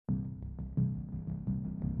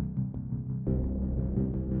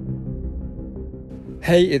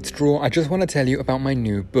Hey, it's Draw. I just want to tell you about my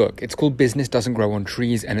new book. It's called Business Doesn't Grow on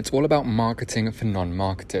Trees, and it's all about marketing for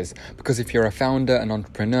non-marketers. Because if you're a founder, an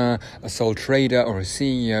entrepreneur, a sole trader, or a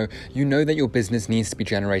CEO, you know that your business needs to be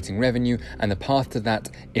generating revenue, and the path to that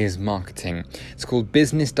is marketing. It's called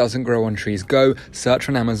Business Doesn't Grow on Trees. Go search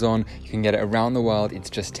on Amazon. You can get it around the world. It's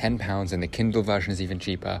just £10, and the Kindle version is even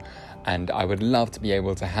cheaper. And I would love to be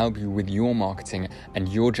able to help you with your marketing and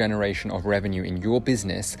your generation of revenue in your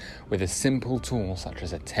business with a simple tool such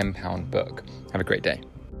as a £10 book. Have a great day.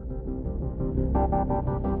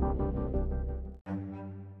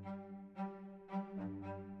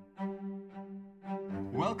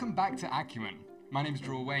 Welcome back to Acumen. My name's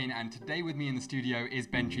Drew Wayne, and today with me in the studio is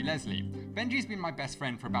Benji Leslie. Benji's been my best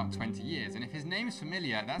friend for about 20 years, and if his name is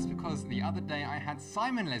familiar, that's because the other day I had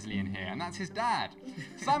Simon Leslie in here, and that's his dad.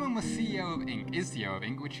 Simon was CEO of Inc., is CEO of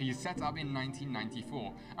Inc., which he set up in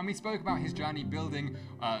 1994, and we spoke about his journey building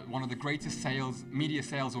one of the greatest media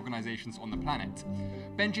sales organizations on the planet.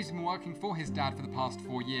 Benji's been working for his dad for the past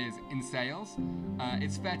 4 years in sales.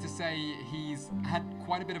 It's fair to say he's had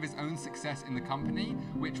quite a bit of his own success in the company,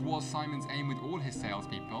 which was Simon's aim with all his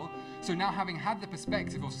salespeople. So now, having had the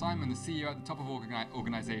perspective of Simon, the CEO at the top of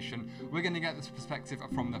organization, we're going to get this perspective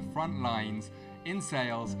from the front lines in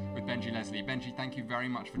sales with Benji Leslie. Benji, thank you very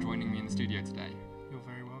much for joining me in the studio today. You're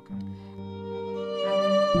very welcome.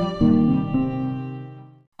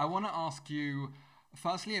 I want to ask you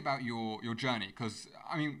firstly about your journey, because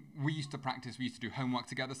we used to do homework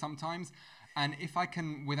together sometimes, and if I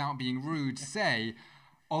can, without being rude, say,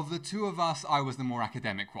 of the two of us, I was the more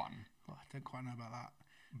academic one. Well, I don't quite know about that.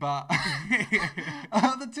 But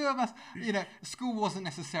the two of us, school wasn't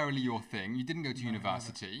necessarily your thing. You didn't go to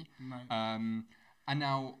university. No. And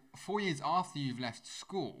now, 4 years after you've left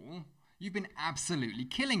school, you've been absolutely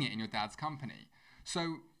killing it in your dad's company.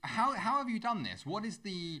 So how have you done this?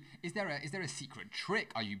 Is there a secret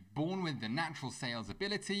trick? Are you born with the natural sales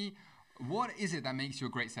ability? What is it that makes you a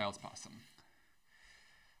great salesperson?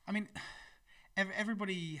 I mean,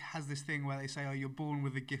 everybody has this thing where they say, oh, you're born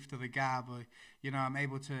with the gift of the gab, or, I'm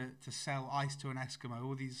able to sell ice to an Eskimo,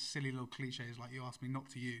 all these silly little cliches like you asked me not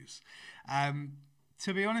to use.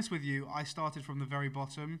 To be honest with you, I started from the very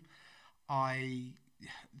bottom.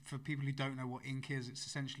 For people who don't know what Inc. is, it's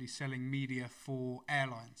essentially selling media for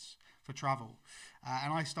airlines, for travel.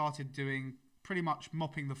 And I started doing pretty much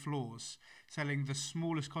mopping the floors, selling the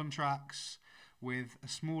smallest contracts with a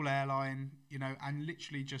small airline, and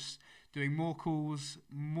literally just doing more calls,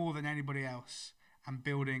 more than anybody else, and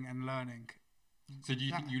building and learning. So do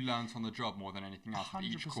you think you learned on the job more than anything else? 100%. With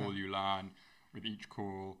each call you learn, with each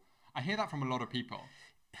call. I hear that from a lot of people.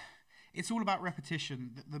 It's all about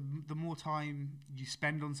repetition. The more time you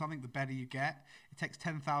spend on something, the better you get. It takes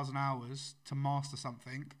 10,000 hours to master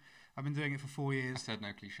something. I've been doing it for 4 years. I said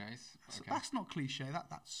no cliches. Okay. That's not cliche.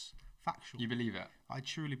 That's factual. You believe it? I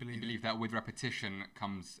truly believe it. You believe that with repetition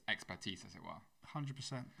comes expertise, as it were?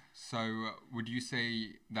 100%. So would you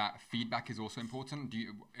say that feedback is also important?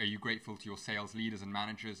 Are you grateful to your sales leaders and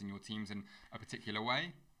managers and your teams in a particular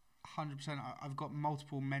way? 100%. I've got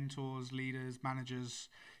multiple mentors, leaders, managers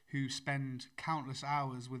who spend countless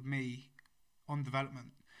hours with me on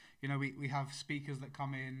development. We have speakers that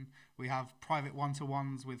come in. We have private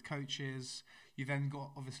one-to-ones with coaches. You then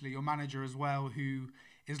got, obviously, your manager as well, who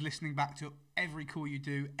is listening back to every call you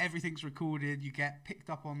do. Everything's recorded. You get picked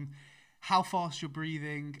up on how fast you're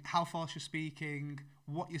breathing, how fast you're speaking,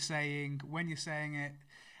 what you're saying, when you're saying it.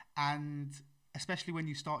 And especially when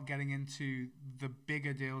you start getting into the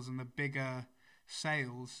bigger deals and the bigger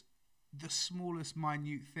sales, the smallest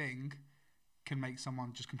minute thing can make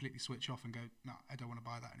someone just completely switch off and go, no, I don't want to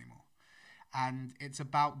buy that anymore. And it's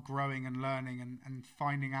about growing and learning and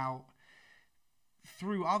finding out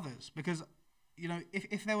through others. Because,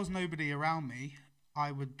 if there was nobody around me,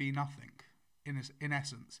 I would be nothing in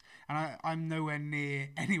essence. And I'm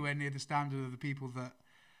anywhere near the standard of the people that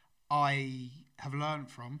I have learned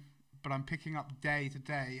from, but I'm picking up day to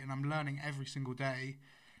day and I'm learning every single day.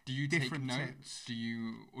 Do you take notes? Tips. Do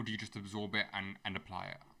you just absorb it and apply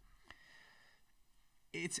it?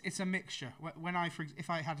 It's a mixture. If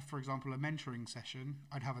I had, for example, a mentoring session,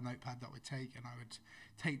 I'd have a notepad that I would take, and I would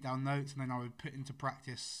take down notes, and then I would put into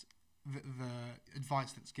practice the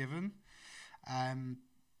advice that's given.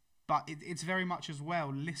 But it's very much as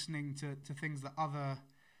well listening to things that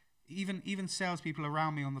even salespeople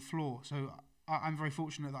around me on the floor. So I'm very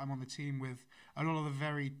fortunate that I'm on the team with a lot of the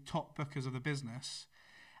very top bookers of the business.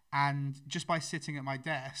 And just by sitting at my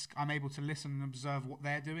desk, I'm able to listen and observe what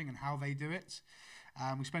they're doing and how they do it.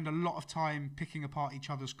 We spend a lot of time picking apart each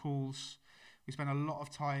other's calls. We spend a lot of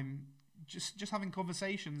time just having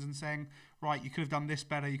conversations and saying, right, you could have done this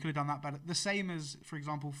better, you could have done that better. The same as, for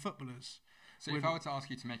example, footballers. So if I were to ask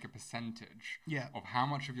you to make a percentage Yeah. of how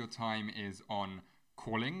much of your time is on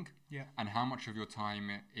calling Yeah. and how much of your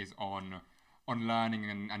time is on learning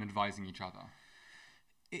and advising each other,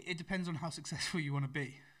 It depends on how successful you want to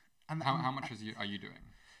be. And how much are you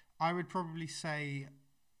doing? I would probably say,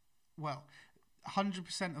 well,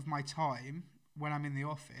 100% of my time when I'm in the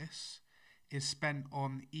office is spent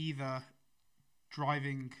on either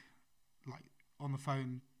driving, like on the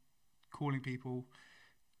phone, calling people,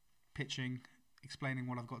 pitching, explaining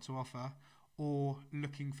what I've got to offer, or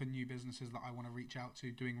looking for new businesses that I want to reach out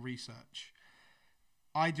to, doing research.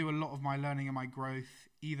 I do a lot of my learning and my growth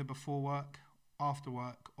either before work, after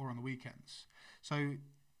work, or on the weekends. So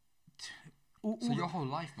your whole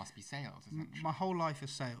life must be sales, essentially. My whole life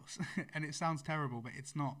is sales. And it sounds terrible, but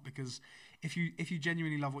it's not, because if you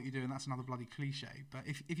genuinely love what you do, and that's another bloody cliche, but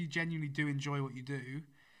if you genuinely do enjoy what you do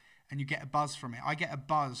and you get a buzz from it, I get a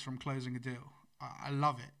buzz from closing a deal. I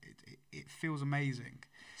love it. It feels amazing.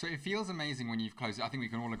 So it feels amazing when you've closed it. I think we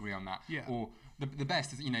can all agree on that. Yeah. Or the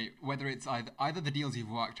best is, whether it's either the deals you've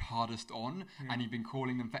worked hardest on and you've been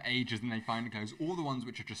calling them for ages and they finally close, or the ones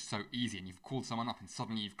which are just so easy and you've called someone up and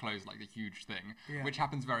suddenly you've closed like the huge thing, which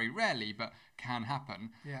happens very rarely but can happen.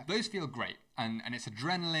 Yeah. Those feel great. And it's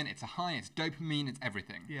adrenaline, it's a high, it's dopamine, it's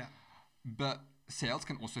everything. Yeah. But sales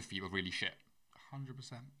can also feel really shit.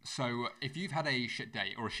 100%. So if you've had a shit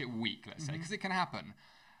day or a shit week, let's say, because it can happen,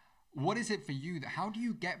 what is it for you how do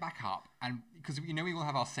you get back up? And because we all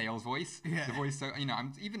have our sales voice, the voice. So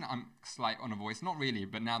I'm slight on a voice, not really,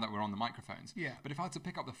 but now that we're on the microphones. Yeah. But if I had to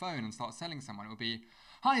pick up the phone and start selling someone, it would be,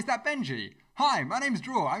 "Hi, is that Benji? Hi, my name's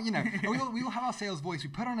Drew." We all have our sales voice. We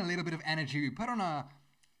put on a little bit of energy. We put on a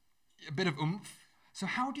bit of oomph. So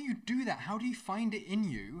how do you do that? How do you find it in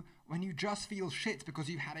you when you just feel shit because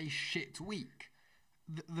you've had a shit week?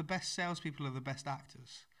 The best salespeople are the best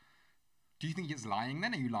actors. Do you think it's lying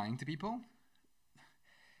then? Are you lying to people?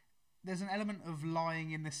 There's an element of lying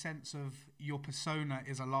in the sense of your persona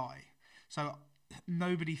is a lie. So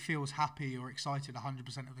nobody feels happy or excited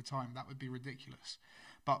 100% of the time. That would be ridiculous.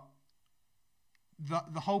 But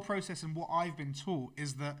the whole process and what I've been taught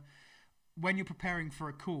is that when you're preparing for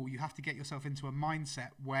a call, you have to get yourself into a mindset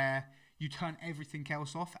where you turn everything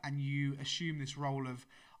else off and you assume this role of,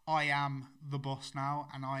 I am the boss now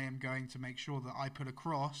and I am going to make sure that I put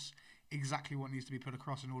across exactly what needs to be put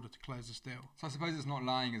across in order to close this deal. So I suppose it's not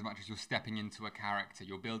lying as much as you're stepping into a character.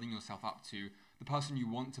 You're building yourself up to the person you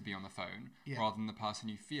want to be on the phone rather than the person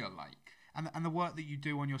you feel like. And the work that you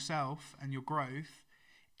do on yourself and your growth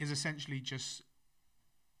is essentially just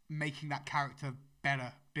making that character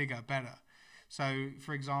better, bigger, better. So,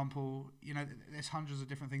 for example, there's hundreds of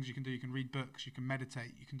different things you can do. You can read books, you can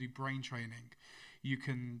meditate, you can do brain training, you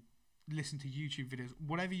can listen to YouTube videos.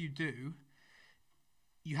 Whatever you do,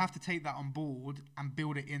 you have to take that on board and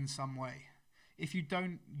build it in some way. If you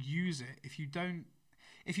don't use it, if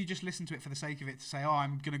you just listen to it for the sake of it to say, oh,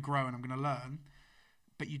 I'm going to grow and I'm going to learn,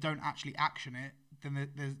 but you don't actually action it,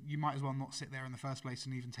 then you might as well not sit there in the first place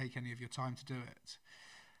and even take any of your time to do it.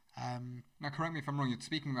 Now, correct me if I'm wrong, you're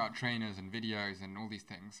speaking about trainers and videos and all these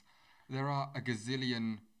things. There are a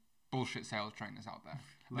gazillion bullshit sales trainers out there.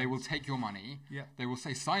 They will take your money. Yeah. They will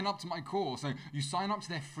say, sign up to my course. So you sign up to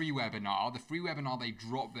their free webinar. The free webinar, they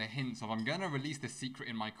drop their hints of, I'm going to release the secret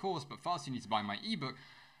in my course, but first you need to buy my ebook.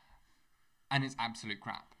 And it's absolute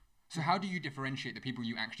crap. So how do you differentiate the people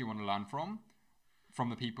you actually want to learn from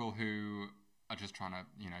the people who are just trying to,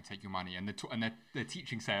 take your money and they're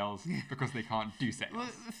teaching sales because they can't do sales? Well,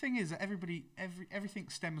 the thing is that everything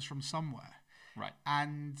stems from somewhere. Right.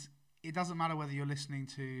 And it doesn't matter whether you're listening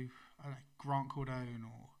to Grant Cardone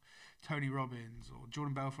or Tony Robbins or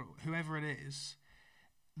Jordan Belfort, whoever it is,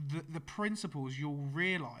 the principles you'll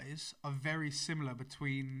realize are very similar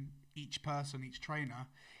between each person, each trainer.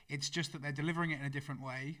 It's just that they're delivering it in a different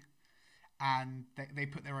way and they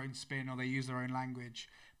put their own spin or they use their own language.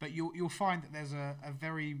 But you'll find that there's a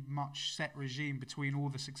very much set regime between all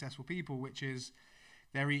the successful people, which is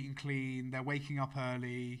they're eating clean, they're waking up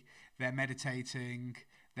early, they're meditating,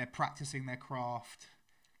 they're practicing their craft.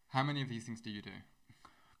 How many of these things do you do?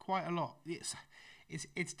 Quite a lot.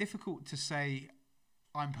 It's difficult to say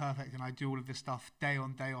I'm perfect and I do all of this stuff day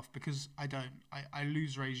on, day off, because I don't. I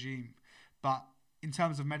lose regime. But in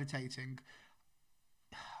terms of meditating,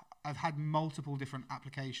 I've had multiple different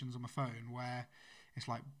applications on my phone where it's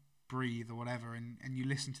like breathe or whatever, and you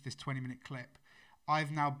listen to this 20-minute clip.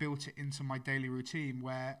 I've now built it into my daily routine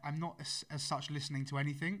where I'm not as such listening to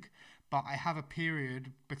anything, but I have a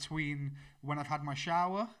period between when I've had my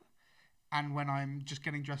shower and when I'm just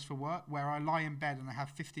getting dressed for work, where I lie in bed and I have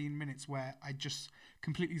 15 minutes where I just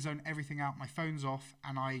completely zone everything out, my phone's off,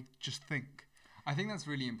 and I just think. I think that's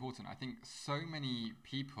really important. I think so many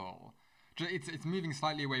people, it's moving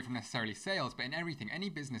slightly away from necessarily sales, but in everything, any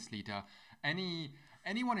business leader,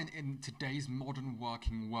 anyone in today's modern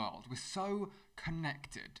working world, we're so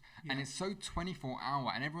connected, and it's so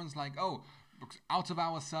 24-hour, and everyone's like, oh, out of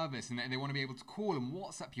hour service, and they want to be able to call and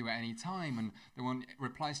WhatsApp you at any time, and they want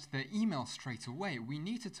replies to their email straight away. We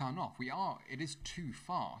need to turn off. It is too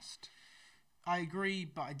fast. I agree,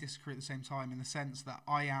 but I disagree at the same time, in the sense that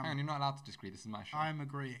I am... And you're not allowed to disagree. This is my show. I'm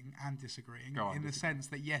agreeing and disagreeing the sense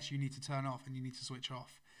that, yes, you need to turn off and you need to switch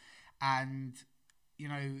off. And, you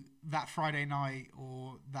know, that Friday night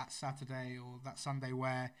or that Saturday or that Sunday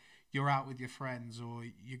where you're out with your friends or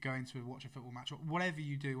you're going to watch a football match or whatever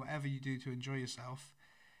you do to enjoy yourself,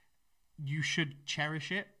 you should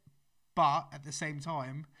cherish it. But at the same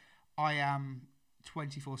time, I am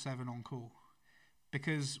 24/7 on call.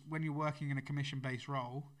 Because when you're working in a commission-based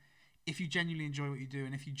role, if you genuinely enjoy what you do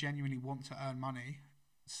and if you genuinely want to earn money,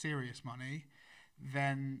 serious money,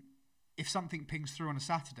 then if something pings through on a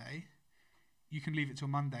Saturday, you can leave it till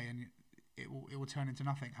Monday and it will turn into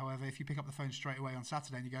nothing. However, if you pick up the phone straight away on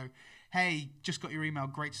Saturday and you go, hey, just got your email,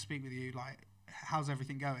 great to speak with you, like, how's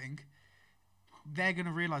everything going? They're going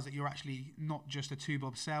to realise that you're actually not just a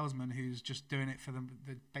two-bob salesman who's just doing it for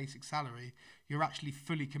the basic salary. You're actually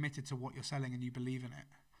fully committed to what you're selling and you believe in it.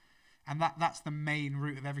 And that's the main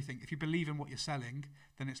root of everything. If you believe in what you're selling,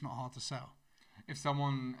 then it's not hard to sell. If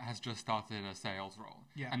someone has just started a sales role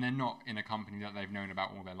and they're not in a company that they've known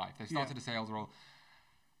about all their life, they've started a sales role,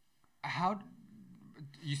 how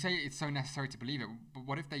you say it's so necessary to believe it, but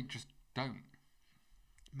what if they just don't?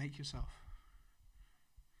 Make yourself.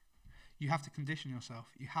 You have to condition yourself.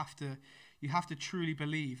 You have to truly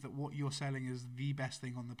believe that what you're selling is the best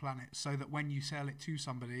thing on the planet, so that when you sell it to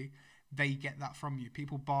somebody, they get that from you.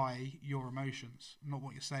 People buy your emotions, not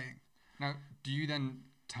what you're saying. Now, do you then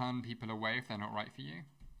turn people away if they're not right for you?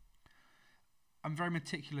 I'm very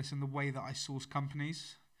meticulous in the way that I source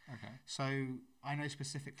companies. Okay. So I know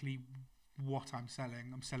specifically what I'm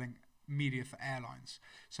selling. I'm selling media for airlines.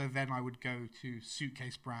 So then I would go to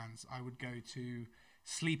suitcase brands. I would go to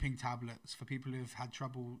sleeping tablets for people who've had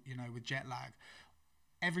trouble, you know, with jet lag.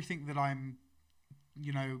 Everything that I'm,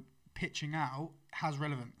 you know, pitching out has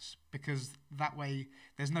relevance, because that way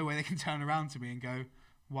there's no way they can turn around to me and go,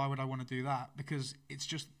 why would I want to do that? Because it's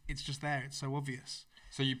just there. It's so obvious.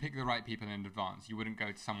 So you pick the right people in advance. You wouldn't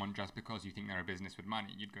go to someone just because you think they're a business with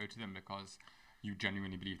money. You'd go to them because you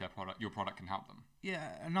genuinely believe your product can help them.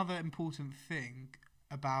 Yeah. Another important thing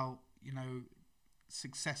about, you know,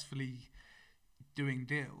 successfully doing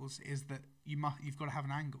deals is that you've got to have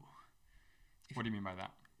an angle. What do you mean by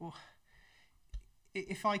that? Well,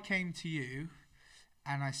 if I came to you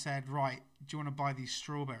and I said, right, do you want to buy these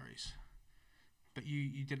strawberries? But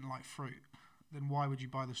you didn't like fruit, then why would you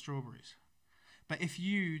buy the strawberries? But if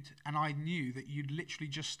I knew that you'd literally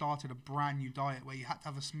just started a brand new diet where you had to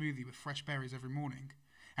have a smoothie with fresh berries every morning,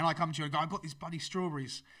 and I come to you and go, I've got these bloody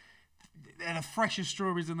strawberries, they're the freshest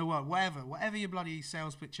strawberries in the world, whatever your bloody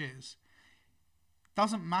sales pitch is,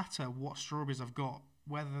 doesn't matter what strawberries I've got,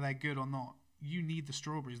 whether they're good or not. You need the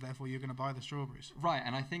strawberries, therefore you're going to buy the strawberries. Right,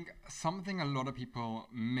 and I think something a lot of people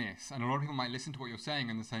miss, and a lot of people might listen to what you're saying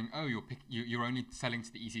and they're saying, oh, you're only selling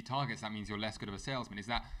to the easy targets, that means you're less good of a salesman. Is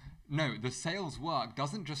that, no, the sales work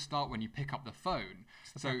doesn't just start when you pick up the phone.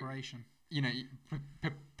 It's the preparation. You know,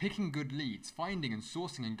 picking good leads, finding and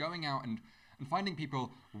sourcing and going out and finding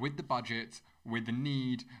people with the budget, with the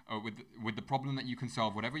need, or with the problem that you can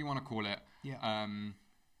solve, whatever you want to call it,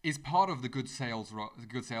 is part of the good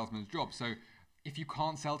salesman's job. So if you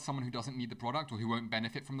can't sell to someone who doesn't need the product or who won't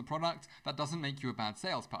benefit from the product, that doesn't make you a bad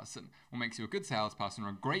salesperson. What makes you a good salesperson or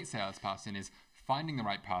a great salesperson is finding the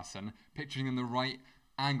right person, picturing them the right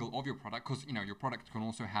angle of your product, because, you know, your product can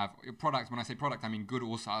also have, your product, when I say product, I mean good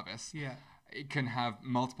or service. Yeah. It can have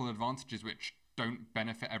multiple advantages which don't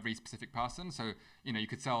benefit every specific person. So, you know, you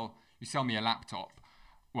sell me a laptop.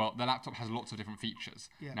 Well, the laptop has lots of different features.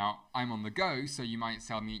 Yeah. Now, I'm on the go, so you might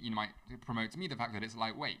promote to me the fact that it's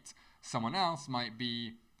lightweight. Someone else might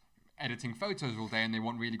be editing photos all day and they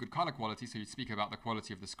want really good color quality, so you speak about the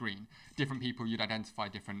quality of the screen. Different people, you'd identify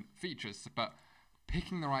different features, but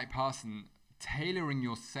picking the right person, tailoring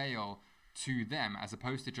your sale to them as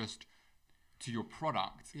opposed to just to your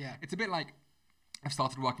product. Yeah. It's a bit like, I've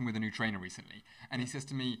started working with a new trainer recently, and he says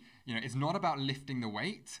to me, you know, it's not about lifting the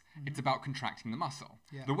weight, it's about contracting the muscle.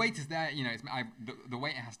 Yeah. The weight is there, you know, the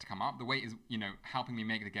weight has to come up, the weight is, you know, helping me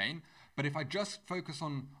make the gain, but if I just focus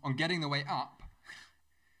on getting the weight up,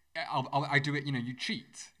 I do it. You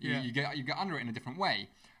cheat. You get under it in a different way.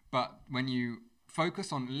 But when you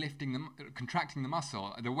focus on contracting the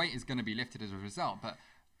muscle, the weight is going to be lifted as a result. But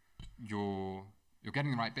you're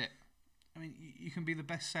getting the right bit. I mean, you can be the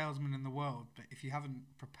best salesman in the world, but if you haven't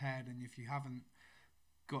prepared and if you haven't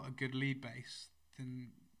got a good lead base,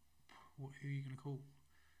 then who are you going to call?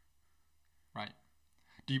 Right.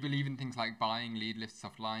 Do you believe in things like buying lead lists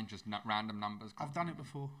offline, just random numbers? I've done it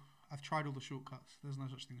before. I've tried all the shortcuts. There's no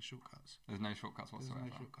such thing as shortcuts. There's no shortcuts whatsoever.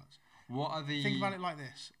 There's no shortcuts. What are the... Think about it like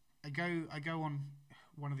this. I go on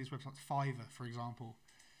one of these websites, Fiverr, for example,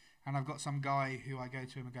 and I've got some guy who I go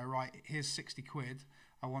to him and go, right, here's 60 quid.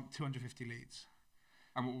 I want 250 leads.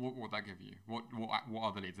 And what would that give you? What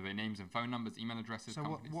are the leads? Are they names and phone numbers, email addresses, so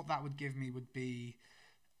companies? what that would give me would be,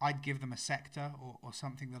 I'd give them a sector or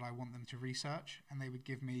something that I want them to research, and they would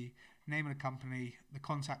give me name of the company, the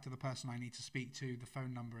contact of the person I need to speak to, the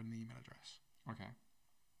phone number and the email address. Okay.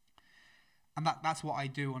 And that's what I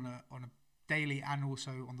do on a daily and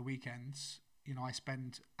also on the weekends. I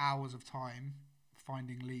spend hours of time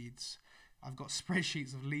finding leads. I've got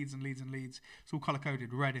spreadsheets of leads and leads and leads. It's all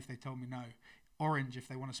color-coded. Red if they told me no. Orange if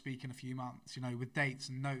they want to speak in a few months, with dates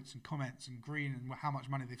and notes and comments, and green and how much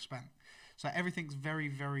money they've spent. So everything's very,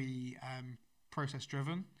 very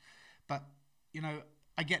process-driven. But,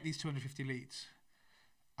 I get these 250 leads.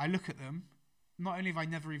 I look at them. Not only have I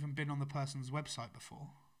never even been on the person's website before,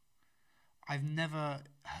 I've never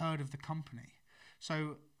heard of the company.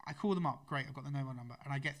 So I call them up. Great, I've got the mobile number.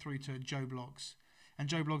 And I get through to Joe Blogs. And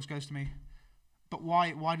Joe Blogs goes to me, but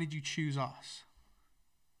why did you choose us?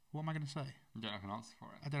 What am I going to say? You don't have an answer for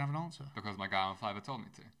it. I don't have an answer. Because my guy on Fiverr told me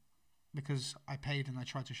to. Because I paid and I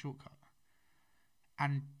tried to shortcut.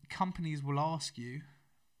 And companies will ask you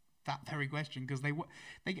that very question because they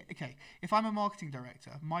get, okay, if I'm a marketing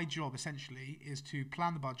director, my job essentially is to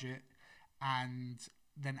plan the budget and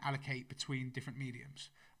then allocate between different mediums.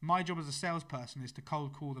 My job as a salesperson is to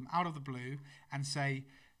cold call them out of the blue and say,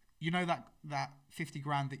 that 50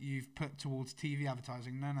 grand that you've put towards TV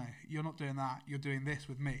advertising, no, you're not doing that. You're doing this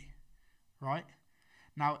with me, right?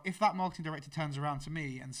 Now, if that marketing director turns around to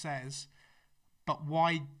me and says, but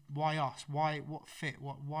why us? What fit?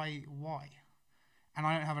 Why? And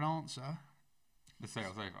I don't have an answer. The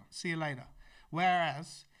sale's over. See you later.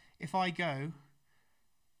 Whereas, if I go,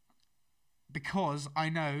 because I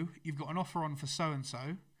know you've got an offer on for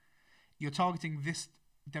so-and-so, you're targeting this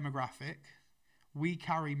demographic, we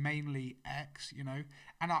carry mainly X,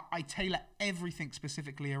 and I tailor everything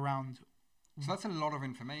specifically around. So that's a lot of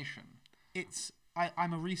information.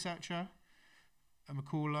 I'm a researcher, I'm a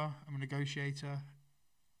caller, I'm a negotiator.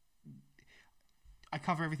 I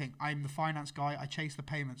cover everything. I'm the finance guy. I chase the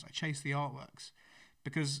payments. I chase the artworks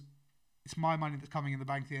because it's my money that's coming in the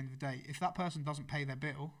bank at the end of the day. If that person doesn't pay their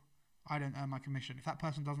bill, I don't earn my commission. If that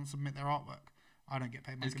person doesn't submit their artwork, I don't get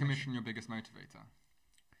paid my commission. Is commission your biggest motivator?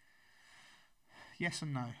 Yes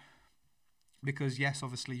and no. Because yes,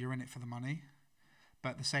 obviously you're in it for the money, but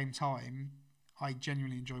at the same time, I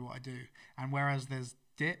genuinely enjoy what I do. And whereas there's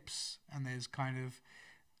dips and there's kind of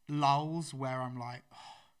lulls where I'm like,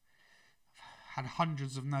 I've had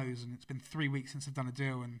hundreds of no's and it's been 3 weeks since I've done a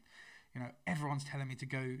deal and, everyone's telling me to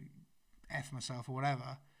go F myself or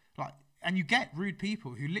whatever. And you get rude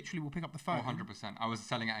people who literally will pick up the phone. 100%. I was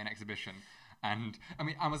selling at an exhibition. And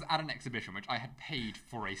I was at an exhibition which I had paid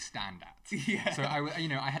for a stand at. Yeah. So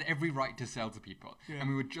I had every right to sell to people. Yeah. And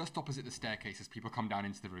we were just opposite the staircase as people come down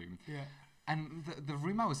into the room. Yeah. And the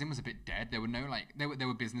room I was in was a bit dead. There were no there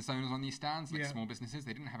were business owners on these stands, small businesses.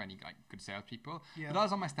 They didn't have any good salespeople. Yeah. But I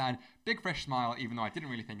was on my stand, big fresh smile, even though I didn't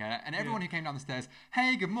really think it. And everyone who came down the stairs,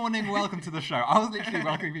 hey, good morning, welcome to the show. I was literally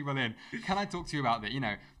welcoming people in. Can I talk to you about that?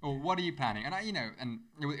 Or what are you planning? And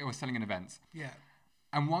it was selling an event. Yeah.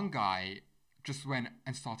 And one guy just went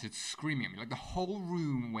and started screaming at me. The whole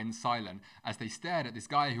room went silent as they stared at this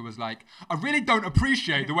guy who was like, I really don't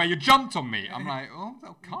appreciate the way you jumped on me. I'm like, oh,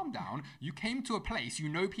 calm down. You came to a place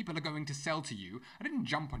people are going to sell to you. I didn't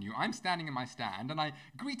jump on you. I'm standing in my stand and I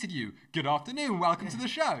greeted you. Good afternoon. Welcome to the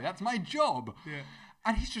show. That's my job. Yeah.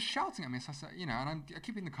 And he's just shouting at me. So I said, and I'm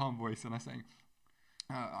keeping the calm voice and I'm saying,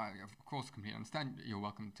 I, of course, completely understand. You're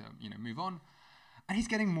welcome to, move on. And he's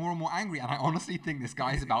getting more and more angry, and I honestly think this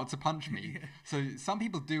guy is about to punch me. Yeah. So some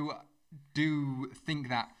people do think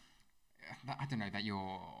that I don't know, that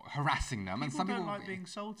you're harassing them, and some people don't like being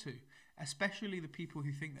sold to, especially the people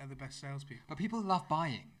who think they're the best salespeople. But people love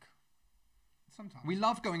buying. Sometimes we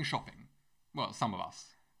love going shopping. Well, some of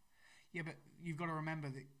us. Yeah, but you've got to remember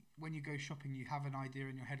that when you go shopping, you have an idea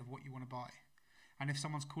in your head of what you want to buy. And if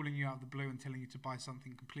someone's calling you out of the blue and telling you to buy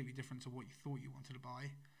something completely different to what you thought you wanted to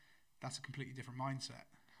buy, that's a completely different mindset.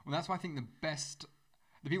 Well, that's why I think the best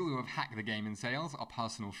the people who have hacked the game in sales are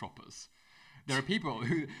personal shoppers. There are people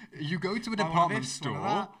who you go to a department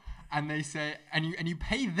store and they say, and you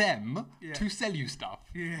pay them to sell you stuff.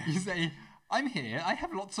 Yeah. You say, I'm here, I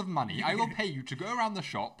have lots of money, I will pay you to go around the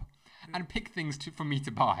shop and pick things for me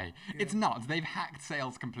to buy. Yeah. It's nuts. They've hacked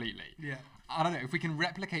sales completely. Yeah. I don't know if we can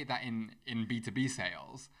replicate that in B2B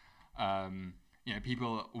sales.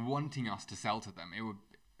 People wanting us to sell to them. It would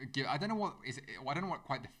give. I don't know what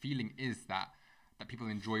quite the feeling is that people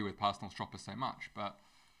enjoy with personal shoppers so much, but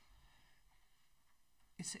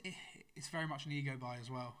it's very much an ego buy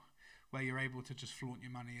as well, where you're able to just flaunt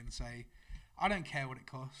your money and say, I don't care what it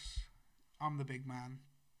costs. I'm the big man.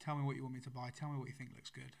 Tell me what you want me to buy. Tell me what you think looks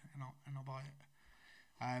good, and I'll buy it.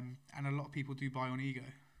 And a lot of people do buy on ego.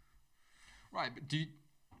 Right, but do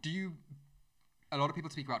you? A lot of people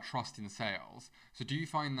speak about trust in sales. So do you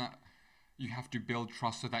find that you have to build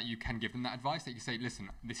trust so that you can give them that advice? That you say, listen,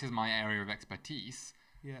 this is my area of expertise.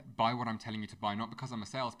 Yeah. Buy what I'm telling you to buy, not because I'm a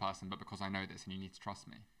salesperson, but because I know this and you need to trust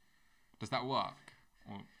me. Does that work?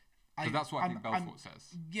 Because that's what I think Belfort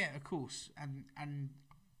says. Yeah, of course. And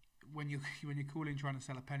when you're calling trying to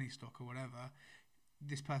sell a penny stock or whatever,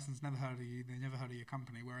 this person's never heard of you, they never heard of your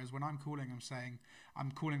company. Whereas when I'm calling, I'm saying,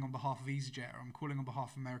 I'm calling on behalf of EasyJet, or I'm calling on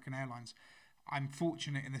behalf of American Airlines. I'm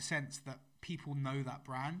fortunate in the sense that people know that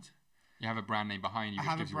brand. You have a brand name behind you,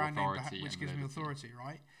 which gives you authority. Which gives me authority,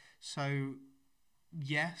 right? So,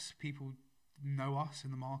 yes, people know us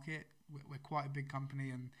in the market. We're quite a big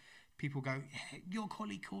company, and people go, yeah, your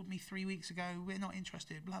colleague called me 3 weeks ago, we're not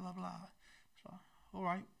interested, blah, blah, blah. So, all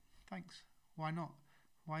right, thanks. Why not?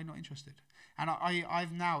 Why not interested? And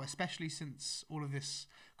I've now, especially since all of this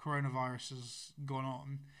coronavirus has gone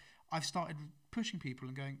on, I've started pushing people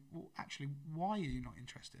and going, well, actually, why are you not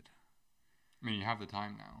interested? I mean, you have the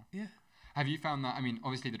time now. Yeah. Have you found that? I mean,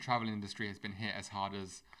 obviously, the travel industry has been hit as hard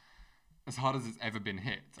as it's ever been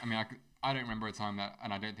hit. I mean, I don't remember a time that,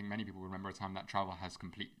 and I don't think many people remember a time that travel has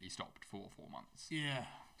completely stopped for 4 months. Yeah.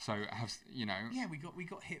 So Yeah, we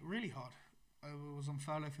got hit really hard. I was on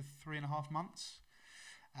furlough for 3.5 months.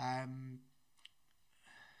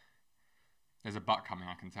 There's a but coming,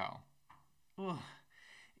 I can tell. Ugh.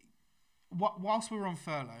 Whilst we were on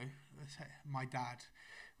furlough, my dad,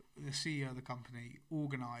 the CEO of the company,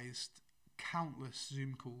 organised countless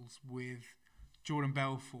Zoom calls with Jordan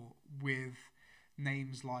Belfort, with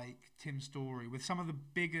names like Tim Storey, with some of the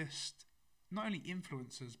biggest, not only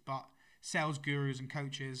influencers, but sales gurus and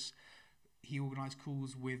coaches. He organised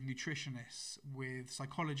calls with nutritionists, with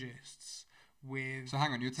psychologists, with so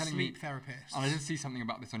hang on, you're telling sleep therapists. And I did see something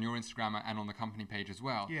about this on your Instagram and on the company page as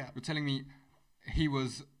well. Yeah. You're telling me he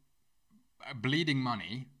was bleeding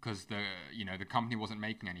money because the company wasn't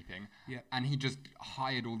making anything. Yeah. And he just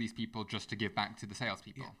hired all these people just to give back to the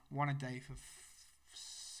salespeople. Yeah. One a day for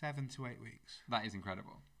 7 to 8 weeks. That is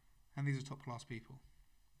incredible. And these are top class people.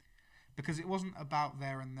 Because it wasn't about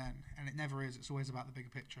there and then, and it never is. It's always about the bigger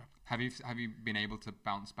picture. Have you been able to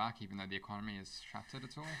bounce back even though the economy is shattered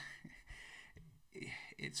at all?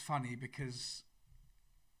 It's funny because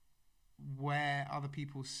where other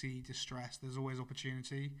people see distress, there's always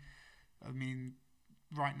opportunity. I mean,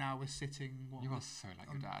 right now we're sitting. You are so like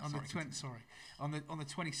your dad. On the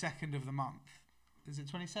 22nd of the month. Is it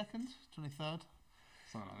 22nd? 23rd?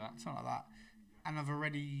 Something like that. And I've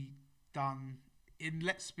already done, in,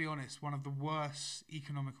 let's be honest, one of the worst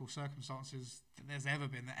economical circumstances that there's ever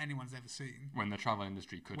been, that anyone's ever seen. When the travel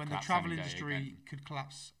industry could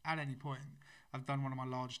collapse at any point. I've done one of my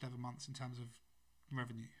largest ever months in terms of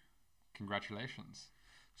revenue. Congratulations.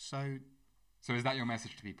 So is that your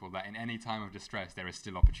message to people, that in any time of distress there is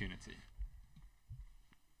still opportunity?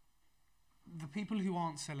 The people who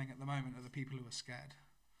aren't selling at the moment are the people who are scared.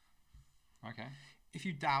 Okay. If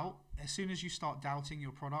you doubt, as soon as you start doubting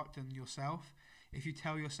your product and yourself, if you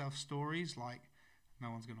tell yourself stories like, no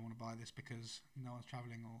one's going to want to buy this because no one's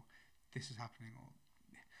traveling, or this is happening, or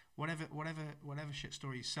whatever shit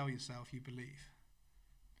story you sell yourself, you believe.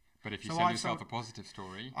 But if you sell yourself a positive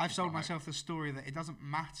story... I've sold myself the story that it doesn't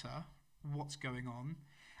matter what's going on.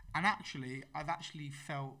 And actually, I've actually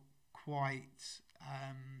felt quite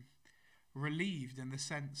relieved in the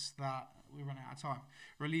sense that... We're running out of time.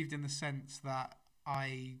 Relieved in the sense that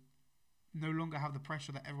I no longer have the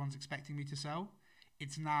pressure that everyone's expecting me to sell.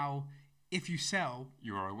 It's now, if you sell...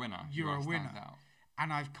 You are a winner. You're a winner.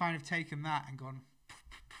 And I've kind of taken that and gone...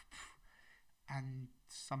 and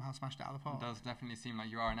somehow smashed it out of the park. It does definitely seem like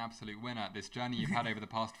you are an absolute winner. This journey you've had over the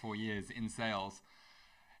past 4 years in sales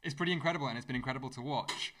is pretty incredible, and it's been incredible to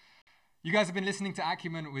watch. You guys have been listening to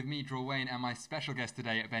Acumen with me, Drew Wayne, and my special guest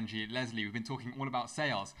today, Benji Leslie. We've been talking all about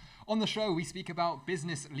sales. On the show, we speak about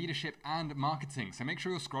business, leadership, and marketing. So make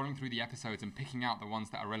sure you're scrolling through the episodes and picking out the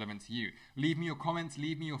ones that are relevant to you. Leave me your comments,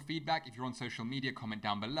 leave me your feedback. If you're on social media, comment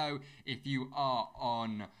down below. If you are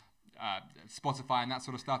on Spotify and that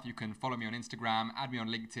sort of stuff, you can follow me on Instagram, add me on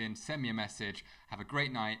LinkedIn, send me a message. Have a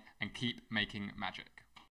great night and keep making magic.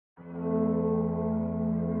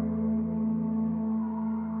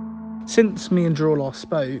 Since me and Drew last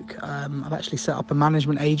spoke, I've actually set up a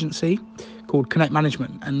management agency called Connect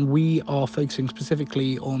Management, and we are focusing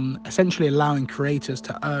specifically on essentially allowing creators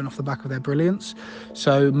to earn off the back of their brilliance.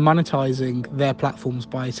 So monetizing their platforms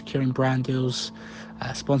by securing brand deals,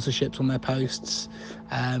 sponsorships on their posts,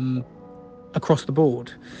 across the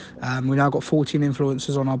board. We've now got 14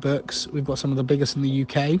 influencers on our books. We've got some of the biggest in the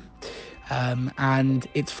UK. And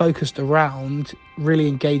it's focused around really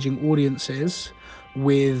engaging audiences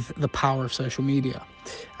with the power of social media.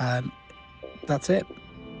 That's it.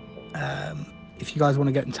 If you guys want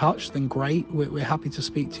to get in touch, then great. We're happy to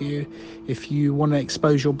speak to you. If you want to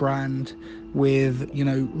expose your brand with,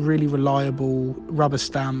 really reliable,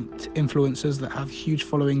 rubber-stamped influencers that have huge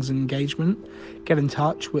followings and engagement, get in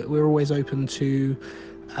touch. We're always open to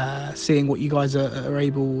seeing what you guys are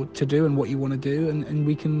able to do and what you want to do, and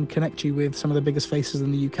we can connect you with some of the biggest faces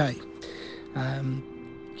in the UK.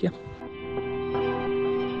 Yeah.